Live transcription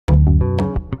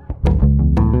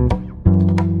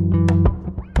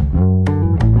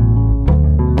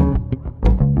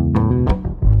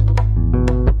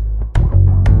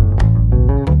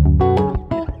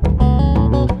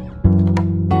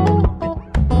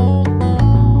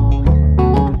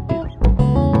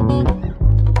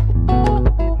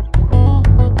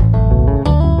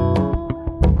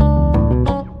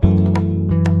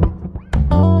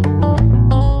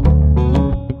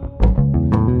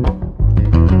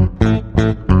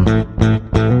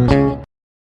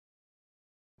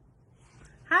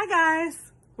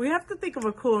We have to think of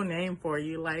a cool name for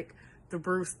you, like the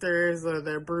Brewsters or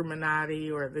the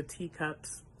Bruminati or the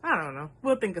Teacups. I don't know.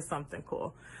 We'll think of something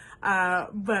cool.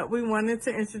 But we wanted to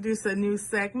introduce a new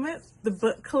segment, the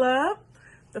book club.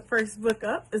 The first book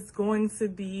up is going to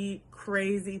be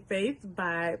Crazy Faith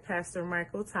by Pastor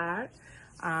Michael Todd.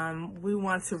 We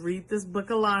want to read this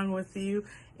book along with you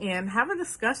and have a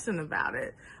discussion about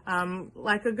it,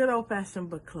 like a good old-fashioned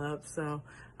book club. So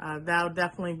that'll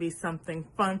definitely be something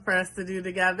fun for us to do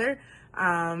together.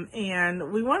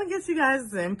 And we want to get you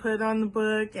guys' input on the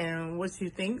book and what you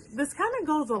think. This kind of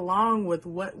goes along with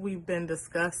what we've been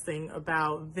discussing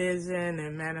about vision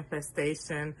and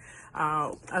manifestation.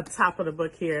 Up top of the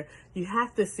book here, you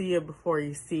have to see it before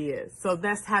you see it. So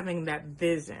that's having that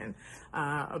vision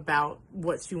about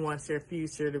what you want your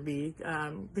future to be,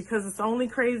 because it's only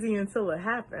crazy until it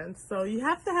happens. So you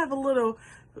have to have a little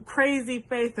crazy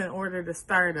faith in order to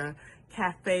start a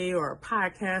cafe or a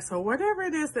podcast or whatever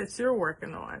it is that you're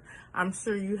working on. I'm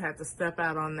sure you had to step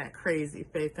out on that crazy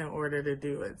faith in order to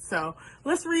do it. So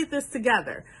let's read this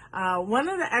together. One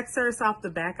of the excerpts off the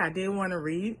back I did want to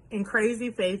read. In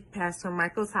Crazy Faith, Pastor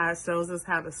Michael Todd shows us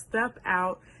how to step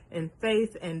out in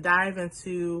faith and dive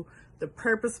into the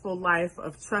purposeful life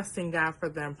of trusting God for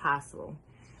the impossible.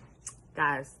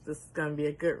 Guys, this is going to be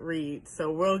a good read.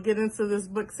 So we'll get into this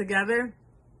book together.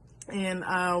 And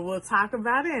we'll talk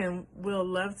about it, and we'll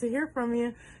love to hear from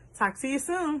you. Talk to you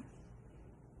soon.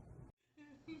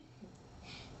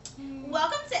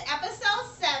 Welcome to episode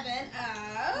 7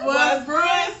 of What's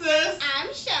Brewing, Sis?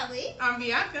 I'm Shelly. I'm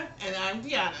Bianca. And I'm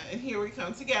Deonna, and here we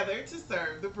come together to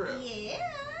serve the brew. Yeah.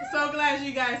 So glad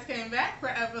you guys came back for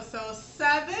episode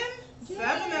 7.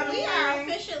 Yeah, 7 of them. we are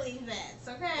officially vets,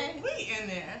 okay? We in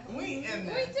there. We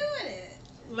doing it.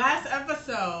 Last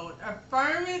episode,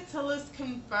 affirm it till it's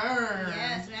confirmed.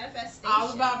 Yes, manifestation.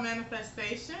 All about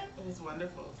manifestation. It was a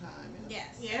wonderful time.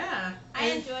 Yes. Yeah. I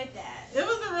enjoyed that. It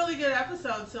was a really good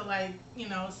episode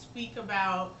to speak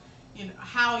about,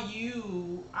 how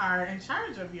you are in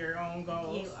charge of your own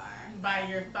goals. You are. By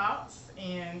your thoughts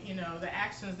and, the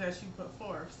actions that you put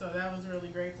forth. So that was really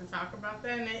great to talk about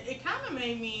that. And it kind of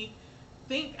made me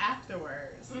think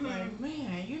afterwards. Mm-hmm. Like,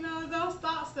 man, those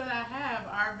thoughts that I have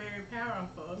are very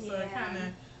powerful. So it kind of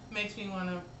makes me want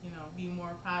to, be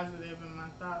more positive in my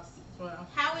thoughts as well.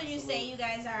 How would you say you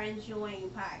guys are enjoying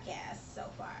podcasts so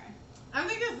far? I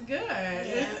think it's good.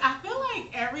 Yeah. I feel like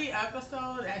every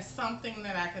episode is something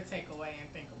that I could take away and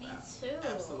think about. Me too.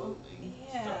 Absolutely.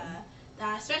 Yeah.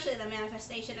 Especially the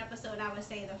manifestation episode, I would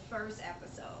say the first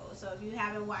episode. So if you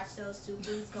haven't watched those two,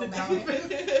 please go back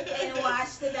and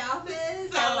watch the dolphins.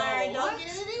 Don't get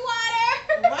in any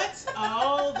water. Watch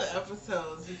all the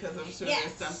episodes because I'm sure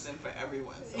Yes. there's something for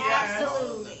everyone. So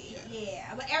Absolutely.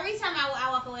 Yeah. But every time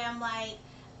I walk away, I'm like,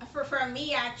 for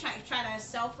me, I try to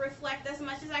self-reflect as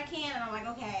much as I can, and I'm like,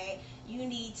 okay, you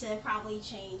need to probably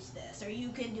change this, or you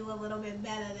can do a little bit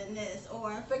better than this,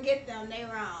 or forget them, they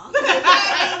wrong.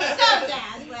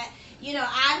 Sometimes, but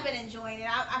I've been enjoying it.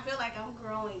 I feel like I'm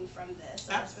growing from this.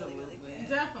 So Absolutely. It's really, really good.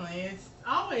 Definitely. It's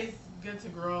always good to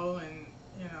grow, and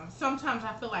sometimes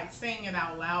I feel like saying it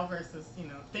out loud versus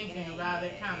thinking about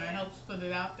it kind of helps put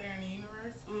it out there in the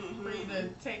universe for you to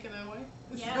take it away.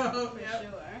 Yeah, So, for yep.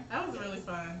 sure. That was really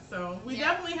fun. So we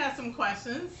definitely had some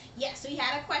questions. Yes, we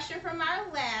had a question from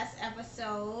our last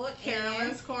episode.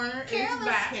 Carolyn's Corner is Carolyn's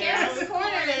back.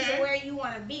 Corner is where you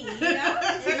want to be. This is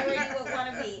where you would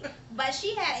want to be. But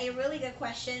she had a really good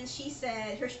question. She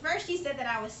said that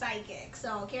I was psychic.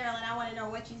 So Carolyn, I want to know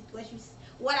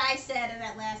what I said in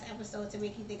that last episode to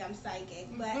make you think I'm psychic.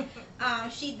 But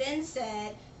she then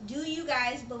said, do you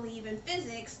guys believe in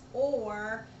physics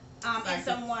or in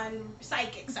someone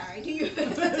psychic? Sorry, do you?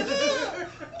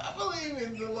 I believe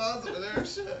in the laws of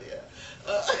inertia. Yeah.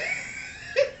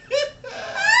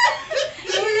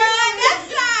 That's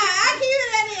not. I keep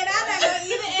it at the end. I'm not gonna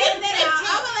even edit that out.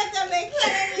 I'm gonna let them make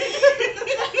fun of me.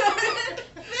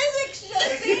 Physics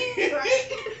just seems right.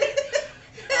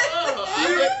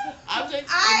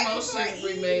 Objects in motion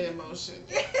remain in motion.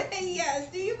 Yes.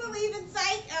 Do you believe in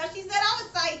psych? She said I was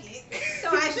psychic, so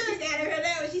I should have added her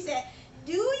that. But she said,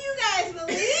 do you guys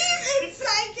believe in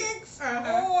psychics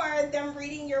or them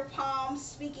reading your palms,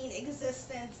 speaking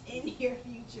existence in your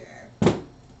future?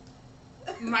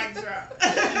 Mic drop.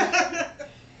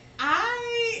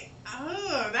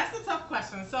 That's a tough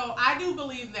question. So I do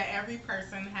believe that every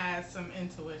person has some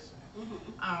intuition,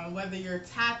 whether you're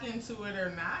tapped into it or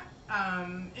not.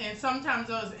 And sometimes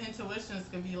those intuitions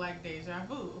can be like deja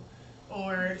vu,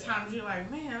 or times you're like,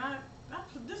 man,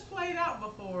 this played out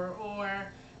before,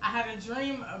 or I had a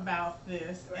dream about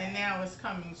this and now it's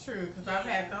coming true. Because I've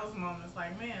had those moments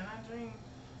like, man, I dreamed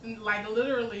like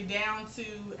literally down to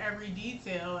every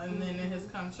detail, and then it has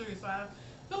come true. So I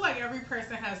feel like every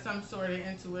person has some sort of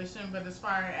intuition, but as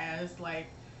far as like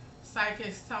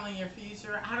psychics telling your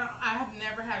future, I have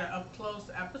never had an up close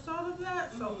episode of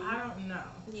that, so I don't know.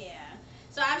 Yeah.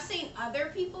 So I've seen other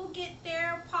people get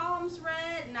their palms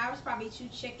read, and I was probably too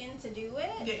chicken to do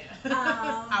it. Yeah.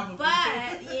 But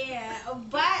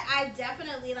I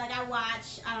definitely like. I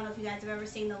watch. I don't know if you guys have ever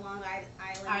seen the Long Island.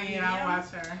 I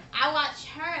watch her. I watch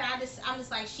her, and I'm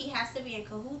just like, she has to be in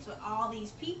cahoots with all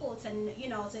these people to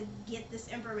to get this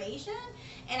information,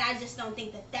 and I just don't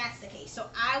think that that's the case. So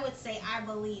I would say I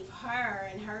believe her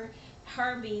and her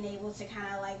being able to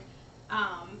kind of like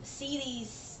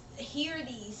hear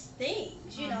these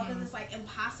things, because it's like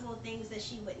impossible things that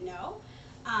she would know.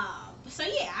 So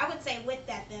yeah, I would say with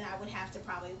that, then I would have to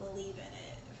probably believe in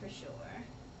it for sure.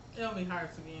 It'll be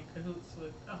hard to be in cahoots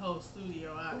with a whole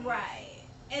studio audience. Right.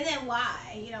 And then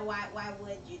why? Why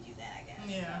would you do that, I guess.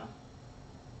 Yeah.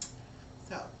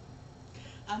 So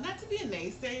not to be a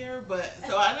naysayer, but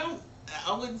so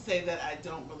I wouldn't say that I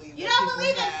don't believe. You don't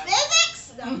believe in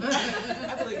physics? No.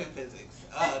 I believe in physics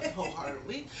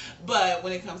wholeheartedly, but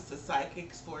when it comes to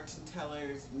psychics, fortune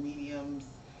tellers, mediums,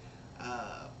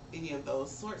 any of those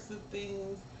sorts of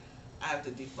things, I have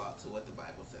to default to what the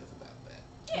Bible says about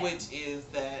that, which is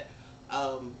that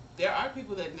there are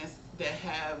people that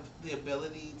have the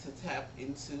ability to tap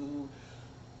into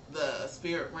the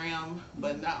spirit realm,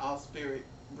 but not all spirit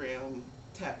realm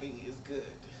tapping is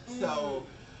good. So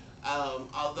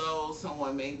although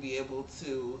someone may be able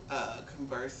to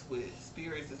converse with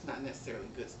spirits, it's not necessarily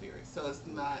good spirits. So it's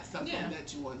not something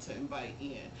that you want to invite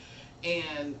in.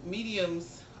 And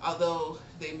mediums, although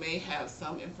they may have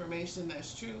some information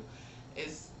that's true,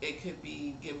 it could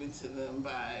be given to them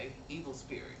by evil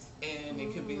spirits. And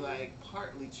it could be like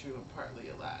partly true and partly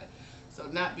a lie. So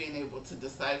not being able to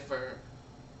decipher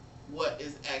what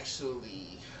is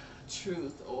actually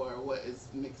truth or what is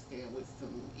mixed in with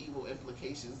some evil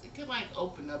implications, it can like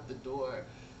open up the door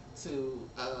to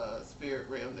a spirit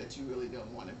realm that you really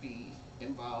don't want to be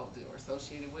involved or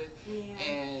associated with.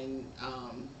 And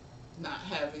not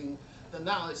having the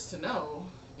knowledge to know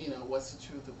what's the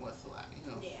truth and what's the lie.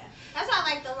 That's why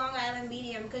I like the Long Island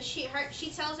medium, because she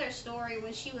tells her story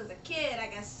when she was a kid. I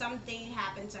guess something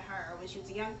happened to her when she was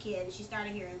a young kid and she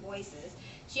started hearing voices.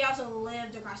 She also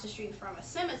lived across the street from a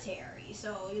cemetery,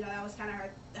 so that was kind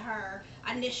of her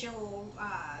initial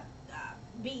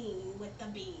being with the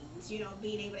beings,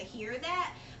 being able to hear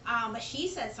that. But she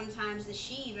said sometimes that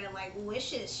she even like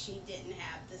wishes she didn't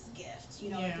have this gift.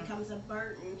 It becomes a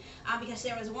burden. Because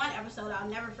there was one episode I'll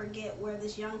never forget where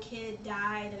this young kid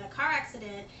died in a car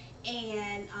accident,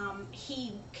 and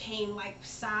he came like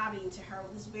sobbing to her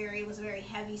with it was a very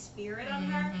heavy spirit on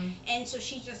her, and so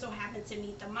she just so happened to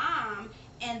meet the mom.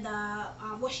 And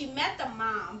she met the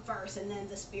mom first, and then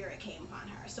the spirit came upon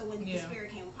her. So when the spirit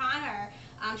came upon her,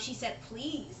 she said,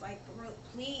 please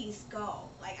go.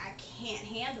 Like, I can't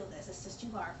handle this. It's just too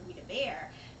hard for me to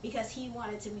bear, because he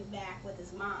wanted to be back with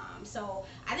his mom. So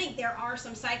I think there are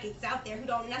some psychics out there who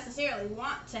don't necessarily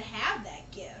want to have that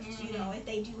gift, if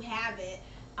they do have it.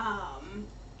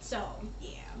 So,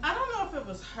 yeah. I don't know if it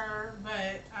was her,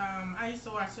 but I used to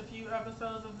watch a few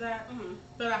episodes of that.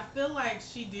 But I feel like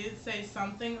she did say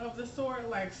something of the sort.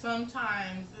 Like,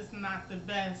 sometimes it's not the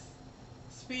best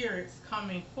spirits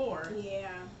coming forth.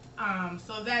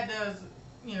 So that does,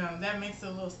 that makes it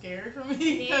a little scary for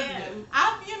me.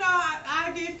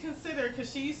 I did consider,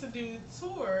 because she used to do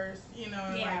tours, and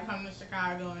like come to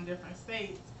Chicago and different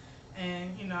states.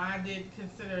 And, I did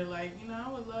consider, like, I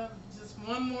would love just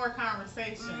one more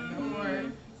conversation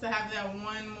or to have that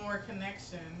one more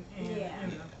connection. And,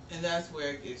 and that's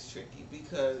where it gets tricky,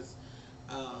 because,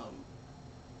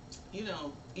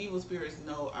 evil spirits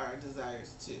know our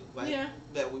desires too. Like,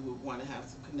 that we would want to have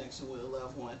some connection with a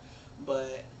loved one.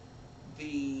 But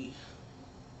the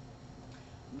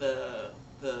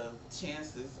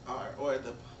chances are, or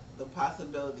the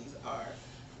possibilities are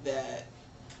that,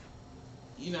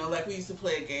 like we used to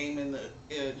play a game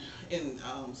in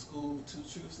school, 2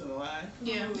 truths and a lie.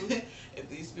 If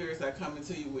these spirits are coming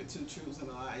to you with 2 truths and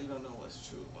a lie, you don't know what's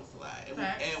true and what's a lie,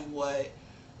 and what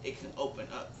it can open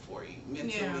up for you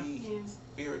mentally,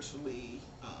 spiritually.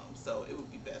 So it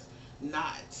would be best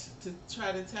not to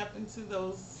try to tap into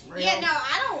those realms.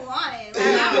 I don't want it.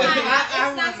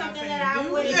 It's not something that I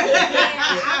wouldn't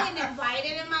invite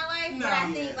it in my life. But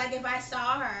I think, like, if I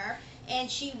saw her and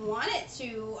she wanted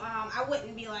to, I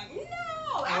wouldn't be like,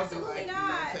 no, I would be absolutely like,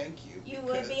 not. no, thank you. You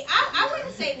would be. I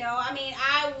wouldn't say no. I mean,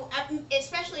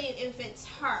 especially if it's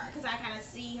her, because I kind of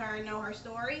see her, know her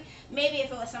story. Maybe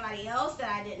if it was somebody else that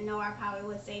I didn't know, I probably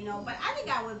would say no. But I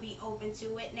think I would be open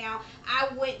to it. Now, I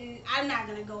wouldn't. I'm not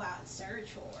gonna go out and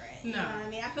search for it. You know what I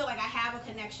mean? I feel like I have a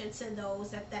connection to those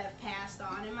that have passed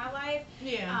on in my life.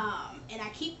 Yeah. And I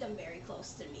keep them very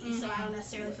close to me, so I don't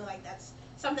necessarily feel like that's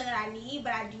something that I need.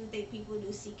 But I do think people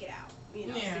do seek it out. You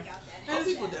know, seek out that help.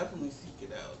 People definitely seek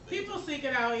it out. People seek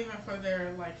it out even for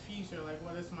their like future, like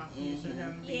what is my future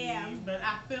gonna be? Yeah. But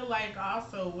I feel like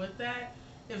also with that,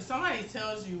 if somebody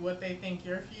tells you what they think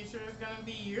your future is gonna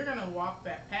be, you're gonna walk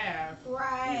that path,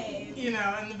 right? You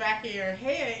know, in the back of your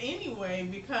head anyway,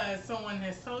 because someone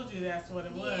has told you that's what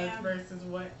it was versus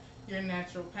what your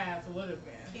natural path would have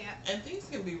been. Yeah. And things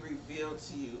can be revealed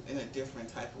to you in a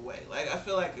different type of way. Like I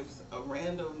feel like if it's a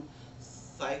random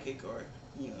psychic or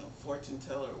fortune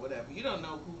teller or whatever, you don't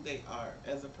know who they are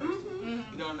as a person.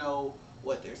 You don't know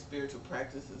what their spiritual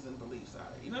practices and beliefs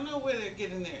are. You don't know where they're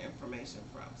getting their information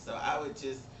from. So I would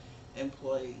just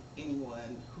employ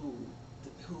anyone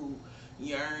who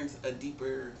yearns a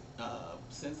deeper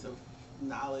sense of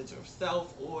knowledge of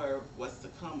self or what's to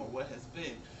come or what has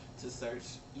been to search,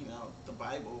 the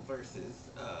Bible versus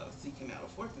seeking out a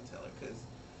fortune teller, because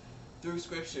through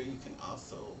scripture you can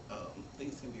also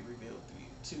things can be revealed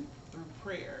through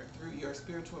prayer, through your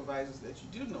spiritual advisors that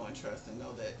you do know and trust, and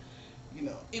know that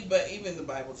but even the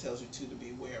Bible tells you to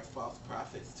beware of false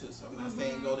prophets too. So I'm not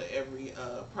saying go to every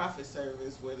prophet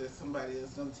service where there's somebody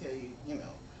that's going to tell you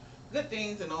good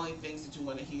things and only things that you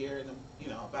want to hear,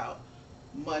 and about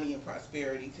money and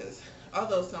prosperity, because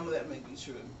although some of that may be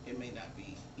true, it may not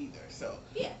be either. So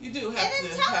you do have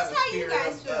to have a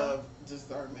spirit of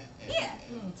discernment.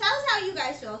 Tell us how you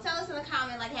guys feel. Tell us in the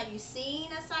comment, like, have you seen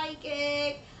a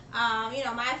psychic?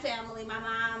 My family, my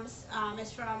mom's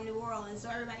is from New Orleans, so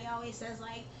everybody always says,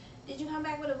 like, did you come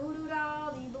back with a voodoo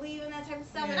doll? Do you believe in that type of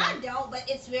stuff? And I don't, but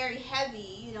it's very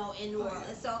heavy, in New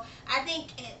Orleans. So I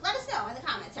think, let us know in the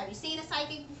comments. Have you seen a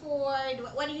psychic before?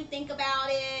 What do you think about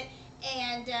it?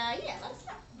 And, let us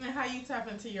know. And how you tap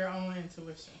into your own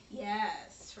intuition.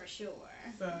 Yes, for sure.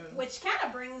 So, which kind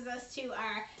of brings us to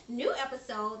our new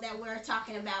episode that we're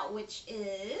talking about, which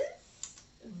is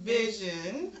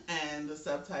Vision, and the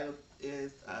subtitle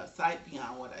is Sight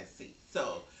Beyond What I See.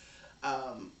 So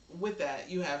with that,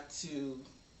 you have to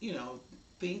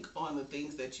think on the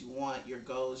things that you want, your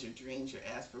goals, your dreams, your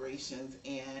aspirations,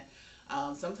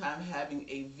 and sometimes having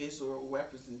a visual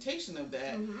representation of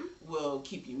that will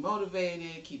keep you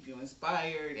motivated, keep you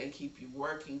inspired, and keep you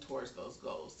working towards those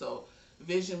goals. So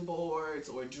vision boards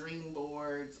or dream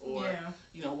boards or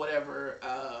whatever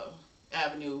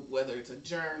avenue, whether it's a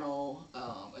journal,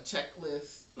 a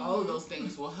checklist, all of those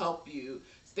things will help you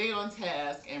stay on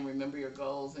task and remember your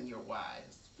goals and your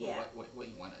whys for what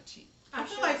you want to achieve. I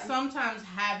feel like sometimes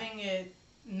having it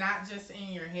not just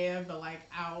in your head, but like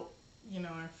out, in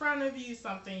front of you,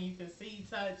 something you can see,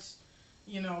 touch,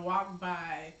 walk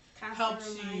by,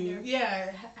 helps you.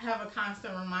 Yeah, have a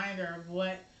constant reminder of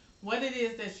what it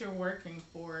is that you're working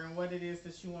for and what it is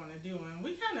that you want to do. And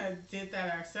we kind of did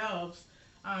that ourselves.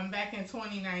 Back in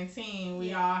 2019,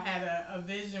 we all had a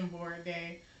vision board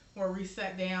day where we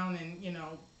sat down and,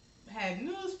 had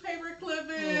newspaper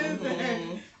clippings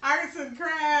and arts and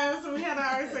crafts. So we had an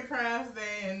arts and crafts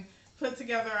day and put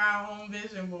together our own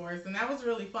vision boards. And that was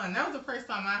really fun. That was the first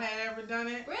time I had ever done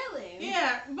it. Really?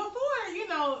 Yeah.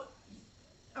 Before,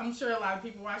 I'm sure a lot of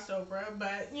people watched Oprah,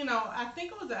 but, I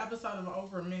think it was an episode of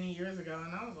Oprah many years ago.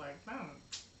 And I was like,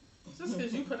 just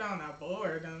because you put on a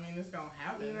board doesn't mean it's going to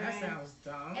happen. Right. That sounds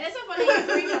dumb. And it's so funny you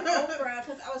bring up Oprah,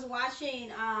 because I was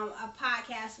watching a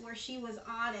podcast where she was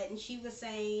on it, and she was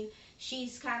saying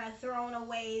she's kind of thrown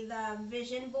away the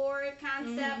vision board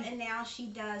concept, and now she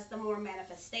does the more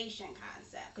manifestation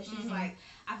concept, because she's like,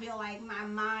 I feel like my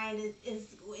mind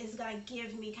is going to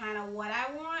give me kind of what I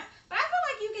want, but I feel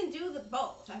like you can do the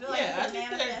both. I feel like you can I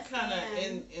think manifest they're kind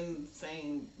of in the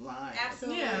same line.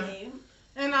 Absolutely. Yeah.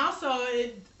 And also,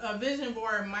 a vision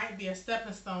board might be a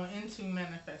stepping stone into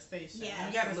manifestation. Yeah,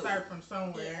 you got to start from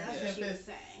somewhere. Yeah, that's what she was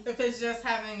saying. If it's just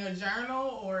having a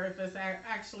journal, or if it's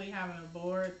actually having a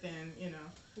board, then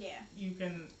you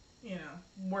can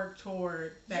work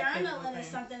toward that. Journaling is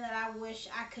something that I wish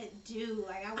I could do.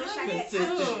 Like, I wish I could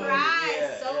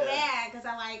try so bad, because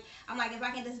I'm like, if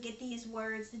I can just get these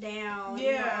words down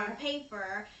on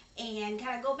paper and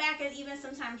kind of go back and even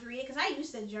sometimes read it, because I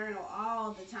used to journal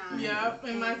all the time. Yep,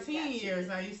 in my teen years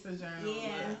I used to journal.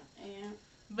 Yeah.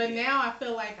 But now I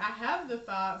feel like I have the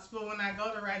thoughts, but when I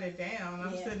go to write it down,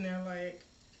 I'm sitting there like,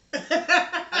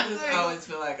 I just always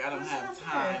feel like I don't have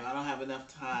time. I don't have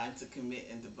enough time to commit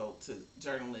and devote to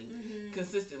journaling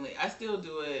consistently. I still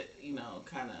do it,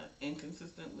 kind of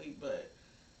inconsistently, but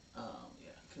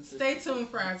yeah, consistently. Stay tuned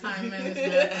for our time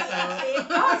management episode.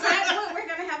 Oh, we're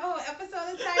gonna have a whole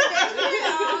episode of time management.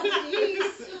 Oh,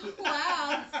 jeez,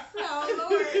 wow. So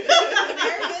Lord,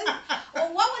 nervous. Well,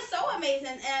 what was so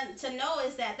amazing and to know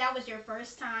is that was your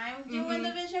first time doing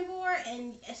the vision board,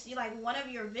 and it's like one of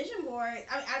your vision boards,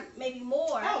 maybe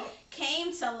more,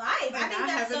 came to life. I think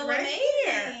that's so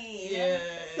amazing. Yeah.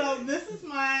 So this is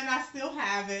mine. I still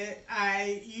have it.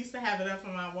 I used to have it up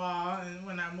on my wall, and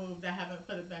when I moved, I haven't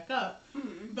put it back up.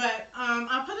 But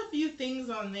I put a few things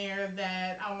on there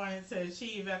that I wanted to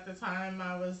achieve at the time.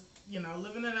 I was,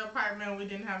 living in an apartment. We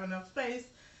didn't have enough space,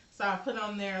 so I put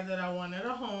on there that I wanted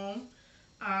a home.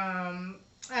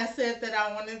 I said that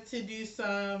I wanted to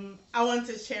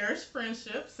cherish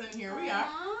friendships, and here we are.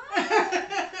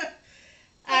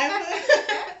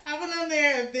 I went on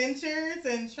there adventures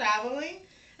and traveling,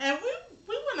 and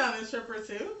we went on a trip or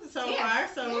two so far.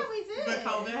 So yeah, we did. But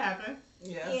COVID happened.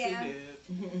 Yes, we did.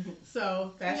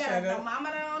 So that shut up.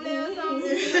 Mama down there.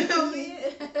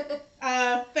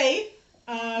 Faith,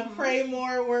 pray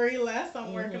more, worry less.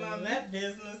 I'm working on that.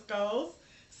 Business goals.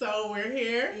 So we're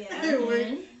here. Yeah.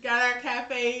 We got our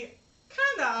cafe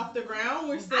kind of off the ground.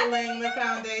 We're still laying the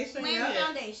foundation.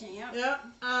 Yep.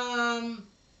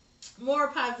 More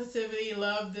positivity.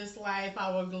 Love this life. I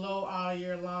will glow all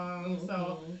year long.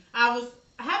 So I was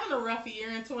having a rough year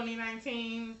in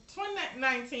 2019.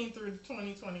 2019 through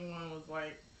 2021 was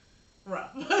like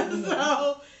rough.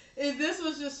 So this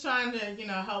was just trying to,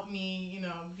 help me,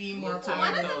 be more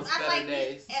positive.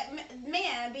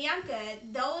 Man, Bianca,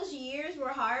 those years were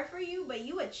hard for you, but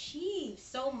you achieved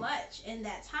so much in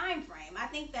that time frame. I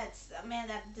think that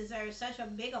deserves such a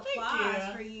big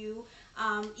applause for you.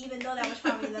 Even though that was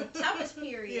probably the toughest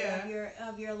period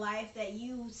of your life, that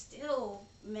you still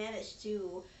managed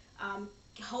to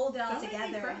hold it all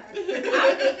together.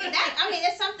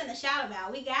 It's something to shout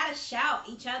about. We gotta shout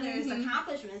each other's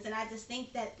accomplishments, and I just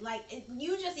think that,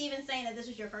 you just even saying that this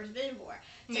was your first vision board,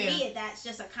 to me, that's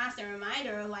just a constant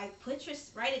reminder of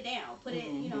write it down, put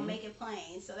it, make it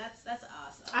plain. So that's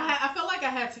awesome. I felt like I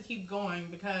had to keep going,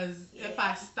 because if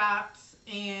I stopped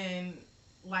and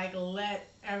let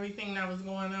everything that was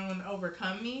going on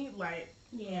overcome me, where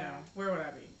would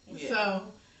I be? Yeah.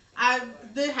 So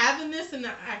having this and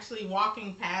actually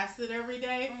walking past it every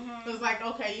day was like,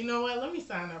 okay, you know what? Let me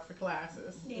sign up for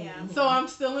classes. Yeah. So I'm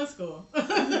still in school, but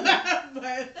I'm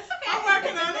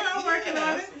working on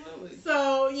it. Absolutely.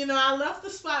 So I left the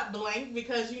spot blank,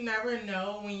 because you never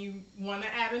know when you want to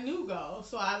add a new goal.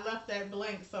 So I left that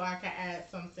blank so I could add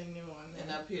something new on there.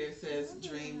 And up here it says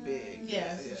dream big.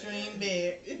 Yes, dream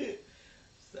big.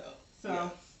 So.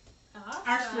 Yes. Awesome.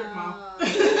 Our strip mall.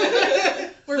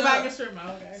 We're buying a strip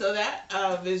mall. Okay. So that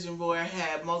vision board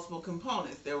had multiple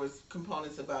components. There was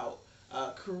components about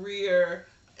career,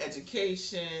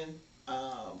 education,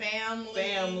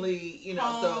 family,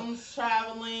 homes,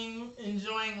 traveling,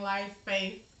 enjoying life,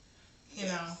 faith.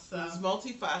 So it's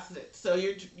multifaceted. So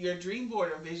your dream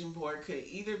board or vision board could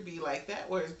either be like that,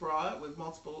 where it's broad with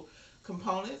multiple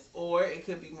components, or it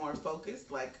could be more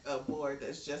focused, like a board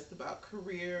that's just about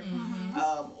career,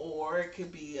 or it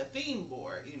could be a theme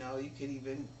board. You could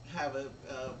even have a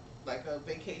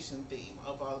vacation theme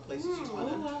of all the places you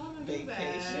want to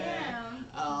vacation.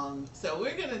 So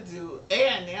we're gonna do,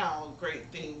 and now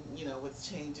great thing, with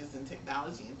changes in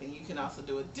technology and things, you can also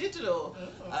do a digital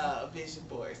vision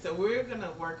board. So we're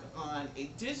gonna work on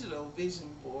a digital vision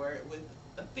board with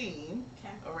a theme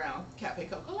around Cafe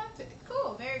Coco Latte.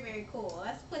 Cool, very, very cool.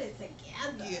 Let's put it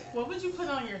together. Yeah. What would you put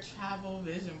on your travel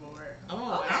vision board?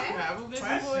 Travel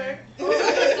vision board.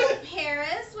 So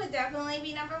Paris would definitely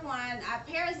be number one.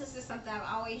 Paris is just something I've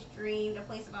always dreamed, a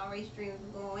place I've always dreamed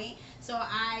of going. So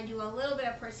I do a little bit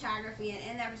of photography, and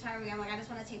in that photography, I'm like, I just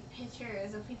want to take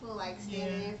pictures of people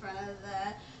standing in front of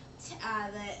the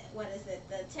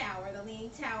tower, the Leaning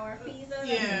Tower of Pisa.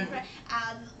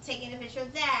 Taking a picture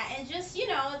of that, and just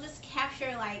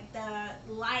capture the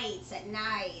lights at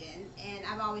night, and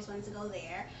I've always wanted to go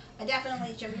there. But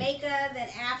definitely Jamaica, then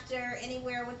after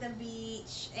anywhere with a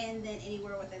beach, and then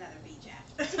anywhere with another beach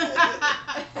after.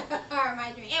 Or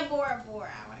my dream. And Bora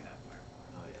Bora. I want to go to Bora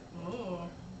Bora. Oh, yeah.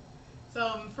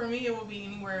 So for me, it will be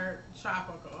anywhere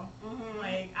tropical.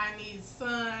 I need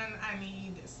sun, I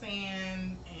need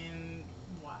sand, and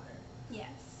water. Yes.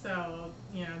 So,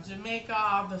 Jamaica,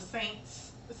 all the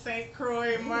St.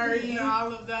 Croix, Martin,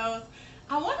 all of those.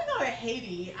 I want to go to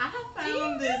Haiti. I have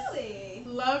found this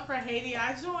love for Haiti.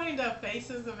 I joined a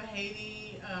Faces of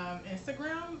Haiti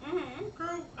Instagram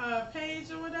group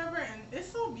page or whatever, and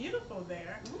it's so so beautiful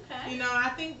there. Okay. You know, I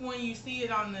think when you see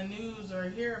it on the news or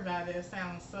hear about it, it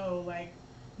sounds so like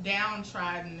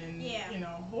downtrodden and Yeah. you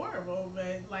know horrible.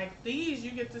 But like these,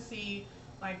 you get to see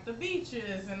like the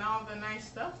beaches and all the nice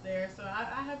stuff there. So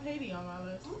I have Haiti on my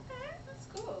list. Okay, that's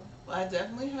cool. Well, I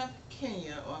definitely have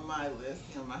Kenya on my list.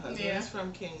 You know, my husband Yeah. is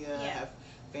from Kenya. I Yeah. have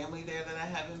family there that I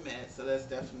haven't met, so that's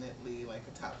definitely like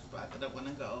a top spot that I want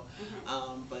to go.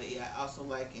 Mhm. But yeah, I also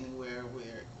like anywhere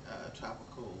where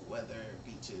tropical weather,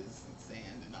 beaches and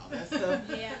sand and all that stuff.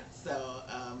 Yeah. So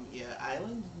yeah,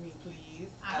 island me please.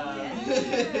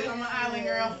 Yes. I'm an island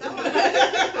girl.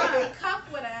 Or a cup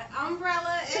with an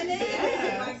umbrella in it,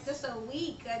 Yes. like just a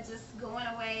week of just going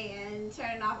away and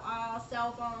turning off all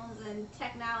cell phones and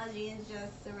technology and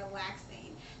just relaxing.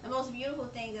 The most beautiful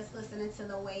thing is listening to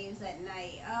the waves at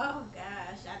night. Oh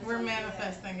gosh, I just We're wanna do that.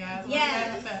 manifesting, guys. Yes.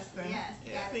 We're manifesting. Yes.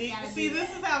 Yeah. Gotta See, do this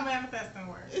that. is how manifesting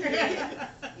works. Yes.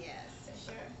 Yes,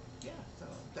 for sure. Yeah, so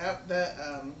that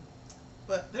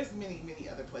but there's many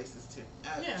other places too.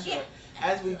 Yeah. Sure. Yeah.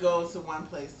 As we go to one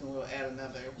place, and we'll add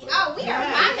another. But Oh, we are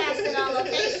Yeah. podcasting on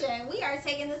location. We are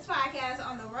taking this podcast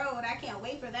on the road. I can't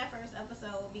wait for that first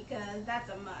episode because that's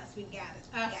a must. We got it.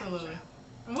 Absolutely.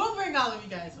 And we'll bring all of you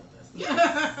guys with us.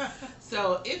 Yes.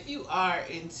 So if you are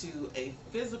into a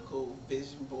physical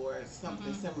vision board,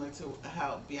 something Mhm. similar to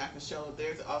how Bianca showed,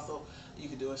 there's also, you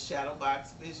can do a shadow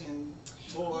box vision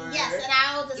board. Yes, and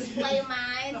I'll display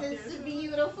mine. It's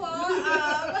beautiful.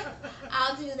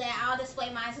 I'll do that. I'll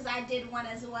display mine because I did one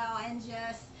as well, and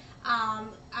just I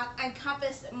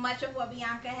encompassed much of what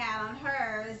Bianca had on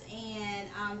hers,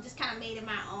 and just kind of made it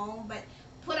my own. But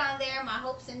put on there my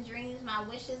hopes and dreams, my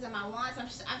wishes and my wants.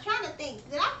 I'm trying to think.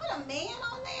 Did I put a man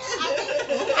on there?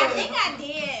 I think I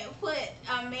did put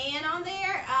a man on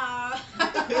there.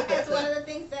 That's one of the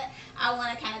things that I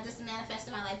want to kind of just manifest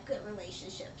in my life. Good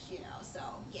relationships, you know. So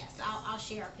yes, I'll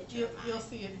share a picture of mine. You'll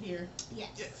see it here. Yes.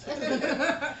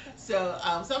 Yes. So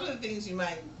some of the things you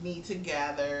might need to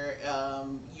gather,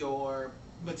 your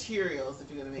materials if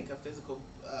you're going to make a physical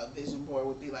vision board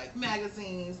would be like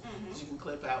magazines. Mhm. You can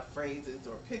clip out phrases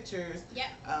or pictures. Yep.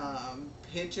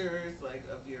 Pictures like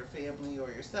of your family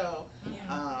or yourself.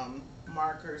 Yeah.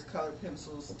 Markers, colored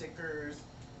pencils, stickers,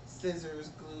 scissors,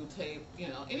 glue, tape, you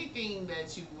know, anything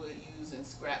that you would use in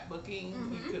scrapbooking,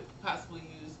 Mhm. you could possibly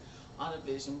use on a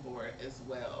vision board as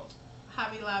well.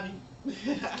 Hobby Lobby.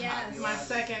 Yes. My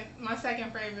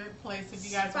second favorite place if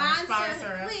you guys want to Sponsor,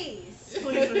 sponsor us. please.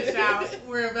 Please reach out.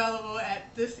 We're available at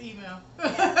this email.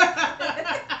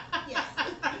 Yes.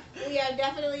 We are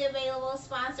definitely available.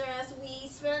 Sponsor us. We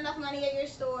spend enough money at your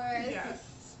stores. Yes.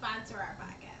 Sponsor our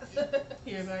podcast.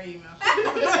 Here's our email.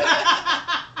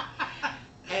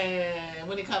 And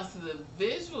when it comes to the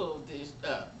visual vision,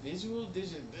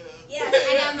 Yes,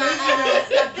 I got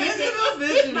my Digital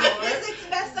vision my board. physics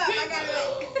messed up. I got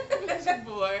it right. vision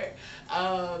board.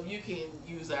 You can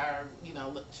use our,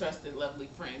 trusted, lovely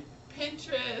friend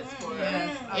Pinterest for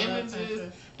Yes, I love images,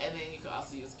 Pinterest. and then you can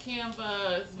also use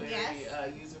Canva. It's very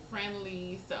Yes. user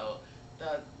friendly. So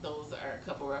those are a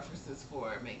couple references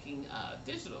for making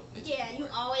digital. Yeah, you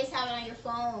always have it on your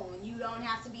phone. You don't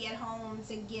have to be at home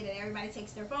to get it. Everybody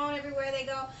takes their phone everywhere they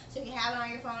go, so you can have it on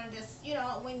your phone and just,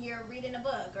 when you're reading a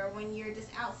book or when you're just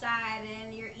outside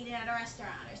and you're eating at a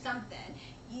restaurant or something,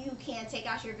 you can take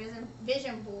out your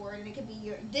vision board, and it could be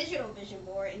your digital vision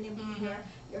board, and it will be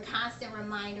your constant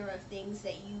reminder of things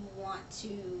that you want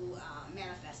to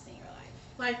manifest in your life.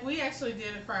 Like we actually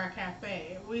did it for our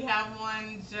cafe. We have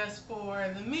one just for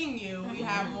the menu. We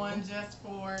have one just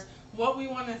for what we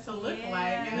want it to look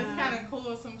like. And it's kind of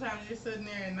cool. Sometimes you're sitting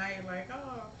there at night like,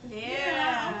 oh,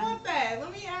 yeah, I want that.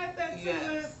 Let me add that to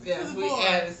the we board.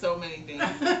 added so many things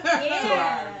to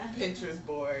Yeah. our Pinterest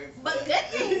board. But good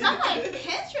things, I'm like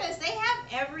Pinterest. They have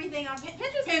everything on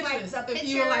Pinterest. Is like the picture. If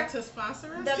you would like to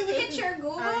sponsor us, The picture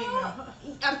Google. our email.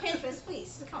 Pinterest,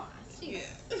 please. Come on. Yeah.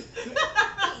 Please.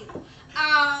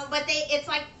 But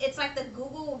it's like the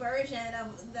Google version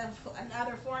of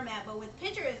another format, but with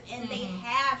pictures, and they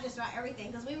have just about everything.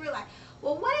 Because we were like,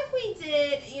 well, what if we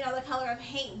did, the color of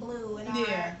paint blue in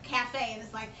our cafe, and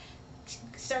it's like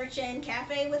searching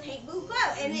cafe with paint blue glow,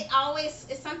 and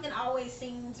it's something always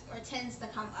seems or tends to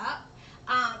come up.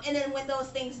 And then when those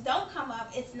things don't come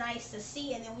up, it's nice to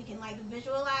see, and then we can like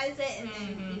visualize it, and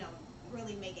then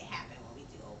really make it happen when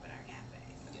we do open our cafe.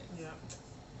 So. Yep.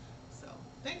 So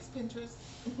thanks, Pinterest.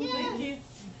 Thank you.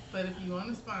 But if you want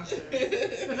to sponsor,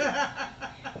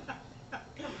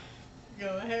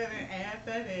 go ahead and add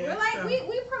that in. We're like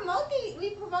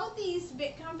we promote these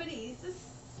big companies.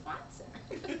 Just sponsor.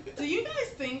 Do you guys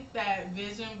think that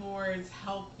vision boards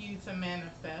help you to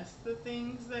manifest the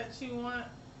things that you want?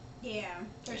 Yeah,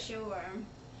 for sure.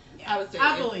 I would say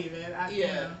I believe it.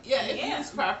 If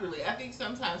used properly. I think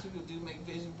sometimes people do make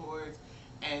vision boards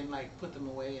and like put them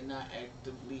away and not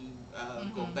actively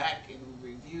go back and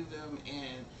review them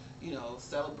and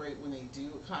celebrate when they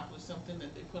do accomplish something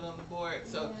that they put on the board.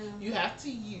 So you have to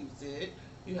use it,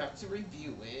 you have to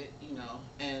review it,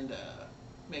 and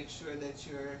make sure that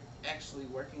you're actually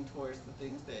working towards the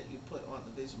things that you put on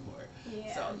the vision board.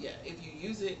 Yeah. So if you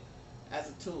use it as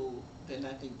a tool, then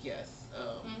I think yes,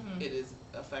 it is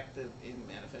effective in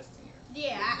manifesting your.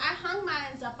 Yeah, I hung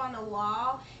mine up on the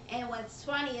wall, and what's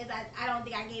funny is I don't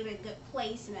think I gave it a good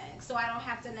placement, so I don't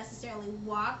have to necessarily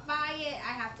walk by it.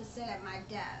 I have to sit at my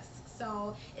desk,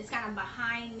 so it's kind of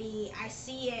behind me. I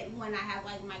see it when I have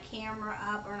like my camera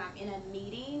up or I'm in a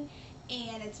meeting,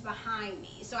 and it's behind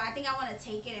me. So I think I want to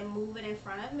take it and move it in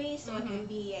front of me so it can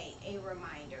be a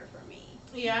reminder for me.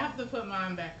 Yeah, I have to put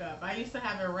mine back up. I used to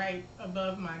have it right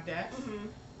above my desk.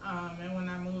 And when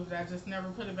I moved, I just never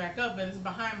put it back up, but it's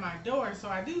behind my door, so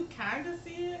I do kind of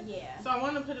see it. Yeah. So I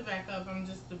want to put it back up. I'm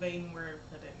just debating where to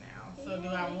put it now. So do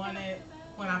I want it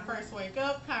when I first wake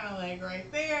up, kind of like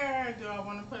right there? Do I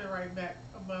want to put it right back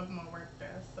above my work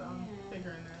desk? So I'm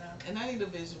figuring that out. And I need a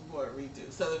vision board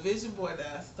redo. So the vision board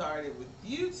that I started with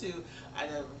you two, I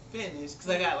never finished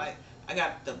because I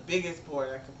got the biggest board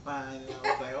I could find, and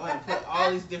I was like, I want to put all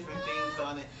these different things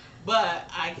on it. But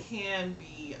I can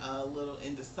be a little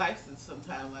indecisive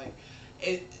sometimes. Like,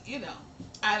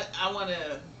 I want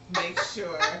to make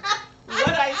sure what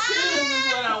I choose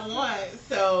is what I want.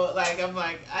 So, like, I'm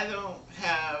like, I don't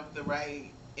have the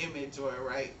right image or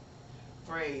right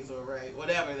phrase or right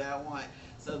whatever that I want.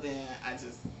 So then I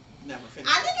just never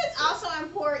finish. I think it's also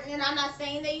important, and I'm not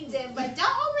saying that you did, but don't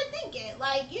overthink it.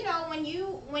 Like,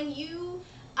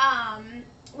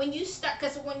 when you start,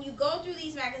 because when you go through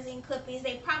these magazine clippings,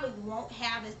 they probably won't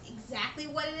have exactly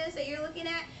what it is that you're looking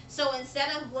at. So instead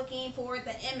of looking for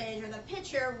the image or the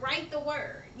picture, write the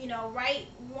word. Write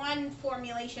one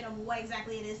formulation of what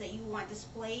exactly it is that you want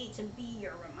displayed to be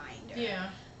your reminder. Yeah.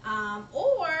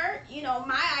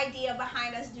 My idea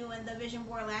behind us doing the vision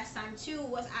board last time too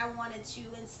was I wanted to,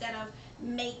 instead of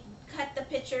cut the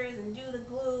pictures and do the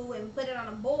glue and put it on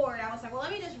a board, I was like, well,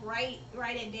 let me just write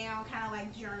it down, kind of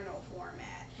like journal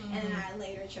format. And then I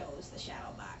later chose the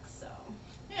shadow box. So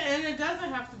yeah, and it doesn't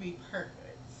have to be perfect.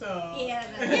 So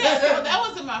so that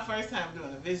wasn't my first time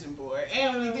doing a vision board,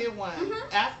 and we did one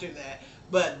after that.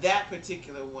 But that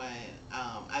particular one,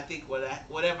 I think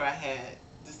whatever I had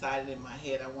decided in my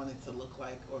head I wanted to look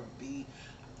like or be,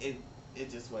 it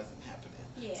just wasn't happening.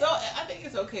 Yeah. So I think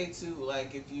it's okay too,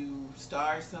 like if you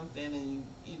start something and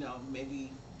you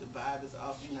maybe the vibe is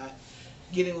off, you're not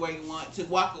getting where you want to,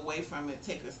 walk away from it,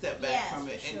 take a step back from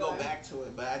it, and go back to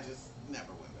it. But I just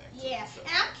never went back to it. So.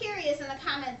 And I'm curious in the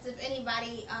comments if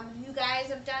anybody, if you guys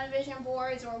have done vision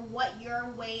boards or what your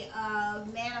way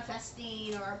of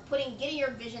manifesting or getting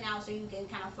your vision out so you can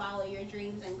kind of follow your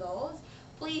dreams and goals.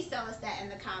 Please tell us that in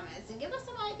the comments and give us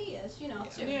some ideas,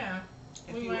 Yeah.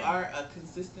 If you are a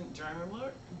consistent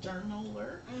journaler,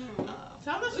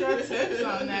 tell us your tips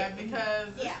on that because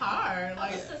it's hard.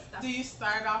 Like, do you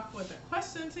start off with a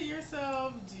question to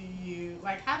yourself?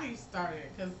 How do you start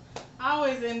it? Because I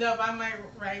always end up, I might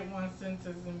write one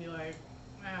sentence and be like,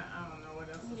 I don't know what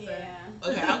else to say.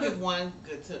 Okay, I'll give one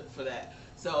good tip for that.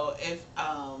 So if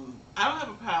I don't have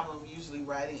a problem usually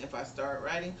writing if I start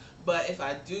writing, but if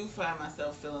I do find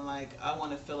myself feeling like I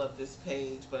want to fill up this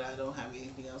page but I don't have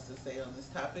anything else to say on this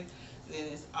topic, then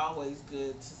it's always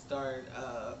good to start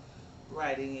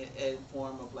writing it in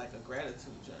form of like a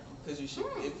gratitude journal. Because you should,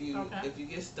 if you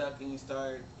get stuck and you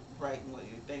start writing what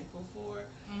you're thankful for,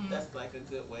 that's like a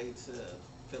good way to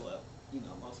fill up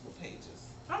multiple pages.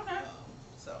 Okay.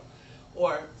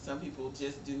 Or some people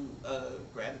just do a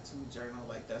gratitude journal,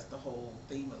 like that's the whole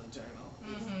theme of the journal.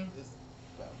 It's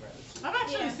about gratitude. I've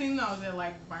actually seen those at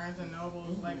like Barnes and Noble,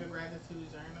 like a gratitude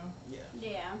journal.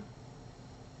 Yeah.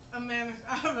 I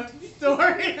have a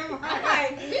story.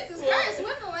 Like, Jesus Christ,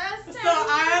 when the last time? So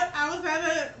I was at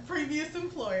a previous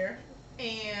employer,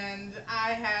 and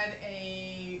I had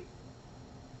a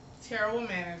terrible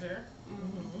manager.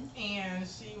 And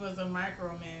she was a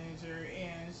micromanager,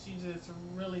 and she just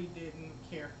really didn't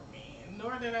care for me,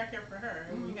 nor did I care for her.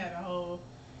 We had a whole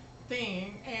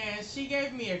thing, and she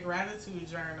gave me a gratitude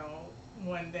journal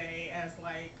one day as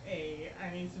like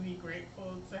I need to be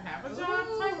grateful to have a job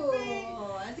type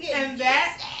thing, and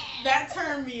that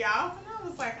turned me off, and I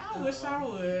was like, I wish I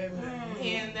would,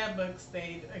 and that book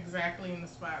stayed exactly in the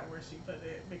spot where she put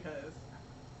it because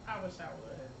I wish I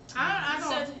would. I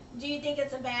don't. So, do you think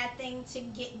it's a bad thing to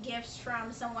get gifts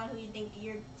from someone who you think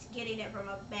you're getting it from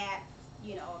a bad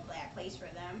place for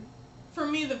them? for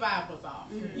me, the vibe was off.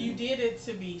 You did it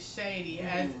to be shady,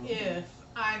 as if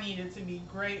I needed to be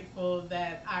grateful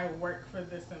that I work for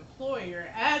this employer,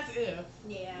 as if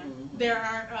there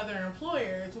aren't other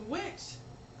employers, which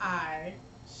I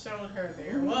showed her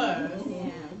there was.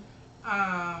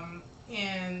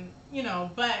 And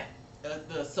but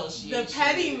the association,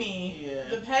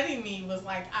 the petty me was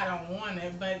like, I don't want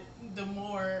it. But the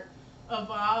more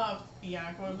evolved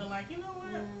Bianca would have been like, you know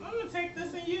what, I'm gonna take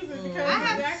this and use it because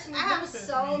I it actually have benefits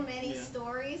so me. many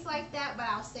stories like that, but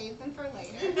I'll save them for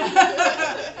later.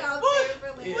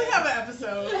 We'll have an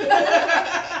episode.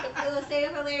 We'll save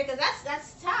it for later because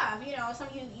that's tough. Some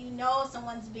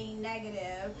someone's being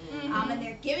negative, and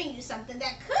they're giving you something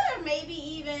that could have maybe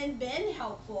even been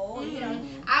helpful.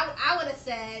 I would have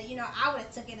said, I would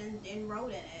have took it and wrote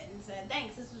in it and said,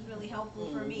 thanks, this was really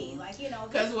helpful for me.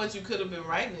 Because what you could have been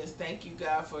writing is, thank you,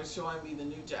 God, for showing me the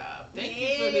new job. Thank you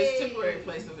for this temporary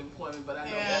place of employment, but I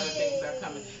know better things are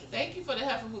coming. Thank you for the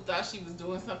heifer who thought she was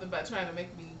doing something by trying to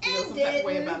make me feel some type of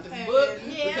way about this book,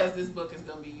 because this book is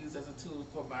going to be used as a tool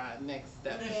for my next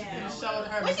step.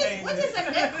 Which is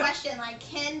a good question. Like,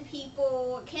 can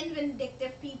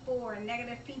vindictive people or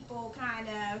negative people kind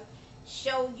of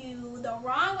show you the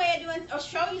wrong way of doing, or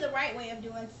show you the right way of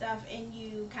doing stuff, and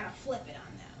you kind of flip it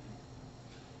on them?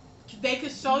 They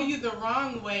could show you the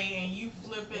wrong way and you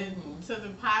flip it to the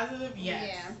positive, yes.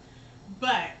 Yeah.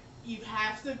 But you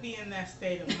have to be in that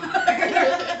state of mind.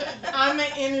 I'm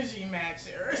an energy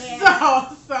matcher. Yeah.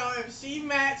 So if she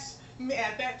matched me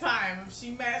at that time, if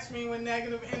she matched me with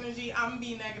negative energy, I'm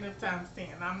be negative times 10.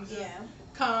 I'm just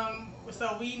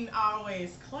so we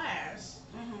always clash.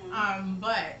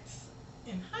 But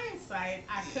in hindsight,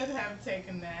 I could have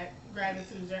taken that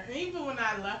gratitude journey. Even when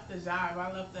I left the job,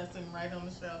 I left that thing right on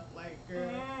the shelf. Like,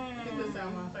 girl, get this out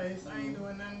of my face. I ain't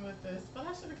doing nothing with this. But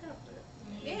I should have kept it.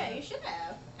 Yeah, you should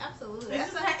have. Absolutely. It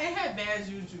had bad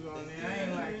juju on it. I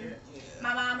ain't like it.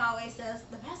 My mom always says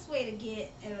the best way to do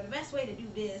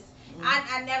this.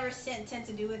 I never tend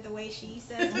to do it the way she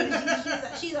says.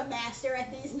 She's a master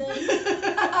at these things.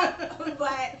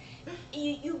 But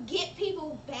you get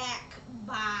people back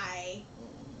by,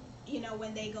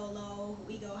 when they go low,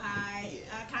 we go high.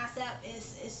 Concept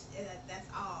is that's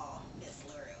all Miss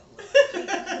LaRue.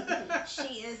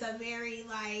 She is a very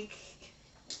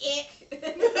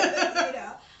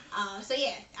so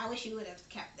yeah, I wish you would have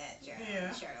kept that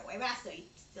shirt away, but I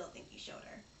still think you showed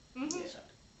her.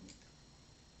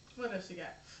 What else you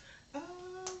got?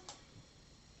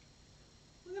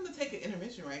 We're gonna take an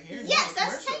intermission right here. Yes,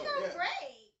 let's take a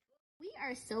break. We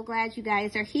are so glad you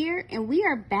guys are here, and we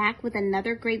are back with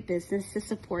another great business to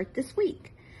support this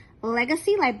week.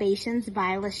 Legacy Libations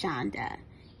by LaShonda.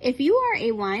 If you are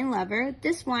a wine lover,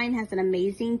 this wine has an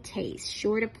amazing taste,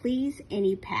 sure to please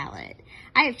any palate.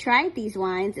 I have tried these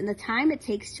wines, and the time it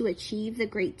takes to achieve the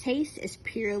great taste is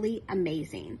purely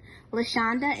amazing.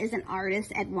 LaShonda is an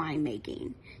artist at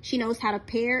winemaking. She knows how to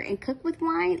pair and cook with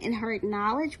wine, and her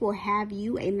knowledge will have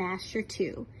you a master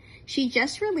too. She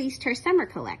just released her summer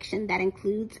collection that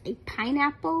includes a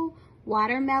pineapple,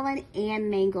 watermelon,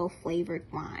 and mango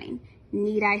flavored wine.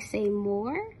 Need I say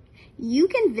more? You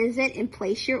can visit and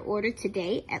place your order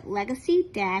today at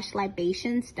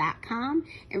legacy-libations.com,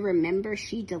 and remember,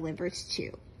 she delivers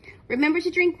too. Remember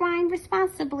to drink wine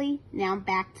responsibly. Now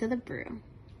back to the brew.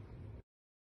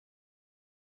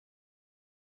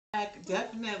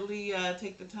 Definitely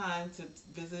take the time to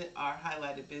visit our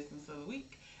highlighted business of the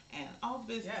week, and all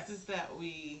businesses that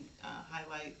we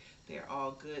highlight, they're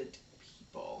all good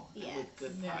people with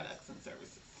good products and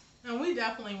services. And we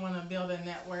definitely want to build a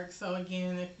network. So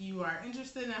again, if you are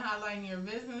interested in highlighting your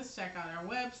business, check out our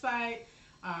website.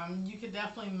 You could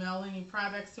definitely mail any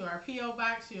products to our P.O.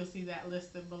 box. You'll see that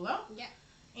listed below. Yeah.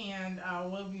 And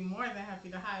we'll be more than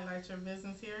happy to highlight your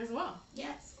business here as well.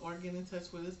 Yes. Or get in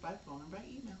touch with us by phone or by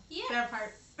email. Yes. That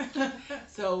part.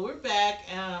 So we're back,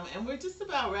 and we're just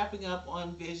about wrapping up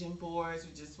on vision boards.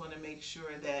 We just want to make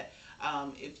sure that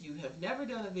if you have never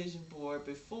done a vision board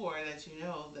before, that you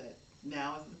know that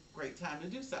now is a great time to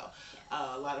do so.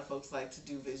 A lot of folks like to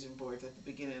do vision boards at the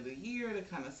beginning of the year to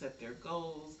kind of set their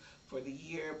goals for the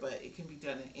year, but it can be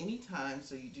done at any time,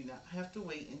 so you do not have to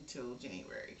wait until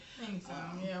January.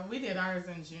 Anytime. We did ours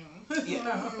in June.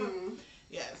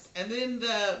 Yes, and then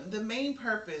the main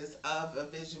purpose of a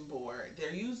vision board,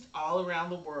 they're used all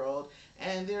around the world,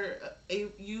 and they're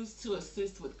used to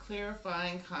assist with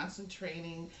clarifying,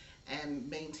 concentrating, and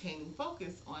maintaining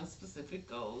focus on specific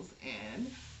goals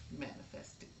and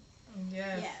manifesting.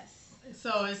 Yes.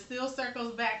 So it still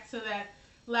circles back to that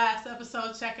last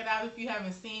episode. Check it out if you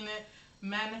haven't seen it.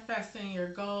 Manifesting your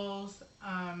goals.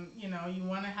 You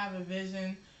want to have a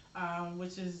vision,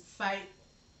 which is sight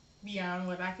Beyond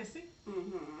What I Can See.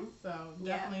 Mm-hmm. So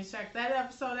definitely check that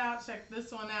episode out. Check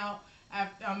this one out.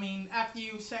 After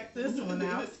you check this one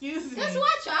out, excuse me. Just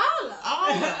watch all of them.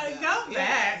 All of them. Go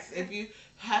back. Yes. If you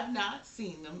have not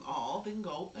seen them all, then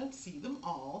go and see them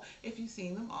all. If you've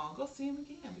seen them all, go see them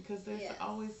again because there's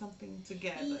always something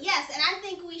together. Yes, and I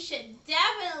think we should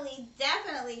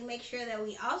definitely make sure that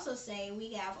we also say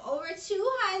we have over 200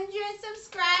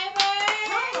 subscribers.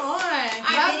 Come on.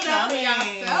 Our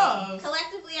Yourselves.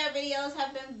 Collectively, our videos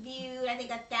have been viewed, I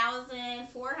think,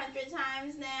 1,400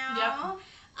 times now. Yep.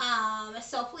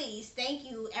 So please, thank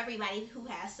you everybody who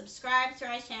has subscribed to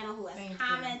our channel, who has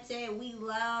commented. We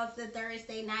love the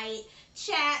Thursday night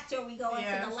chats where we go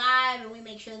into the live and we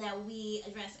make sure that we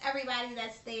address everybody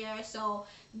that's there. So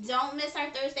don't miss our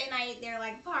Thursday night. They're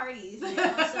like parties, you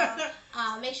know?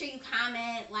 So make sure you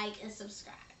comment, like, and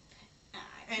subscribe.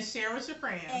 And share with your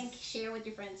friends. And share with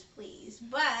your friends, please.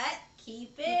 But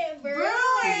keep it brewing.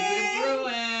 Keep it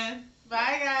brewing.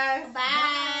 Bye, guys. Bye.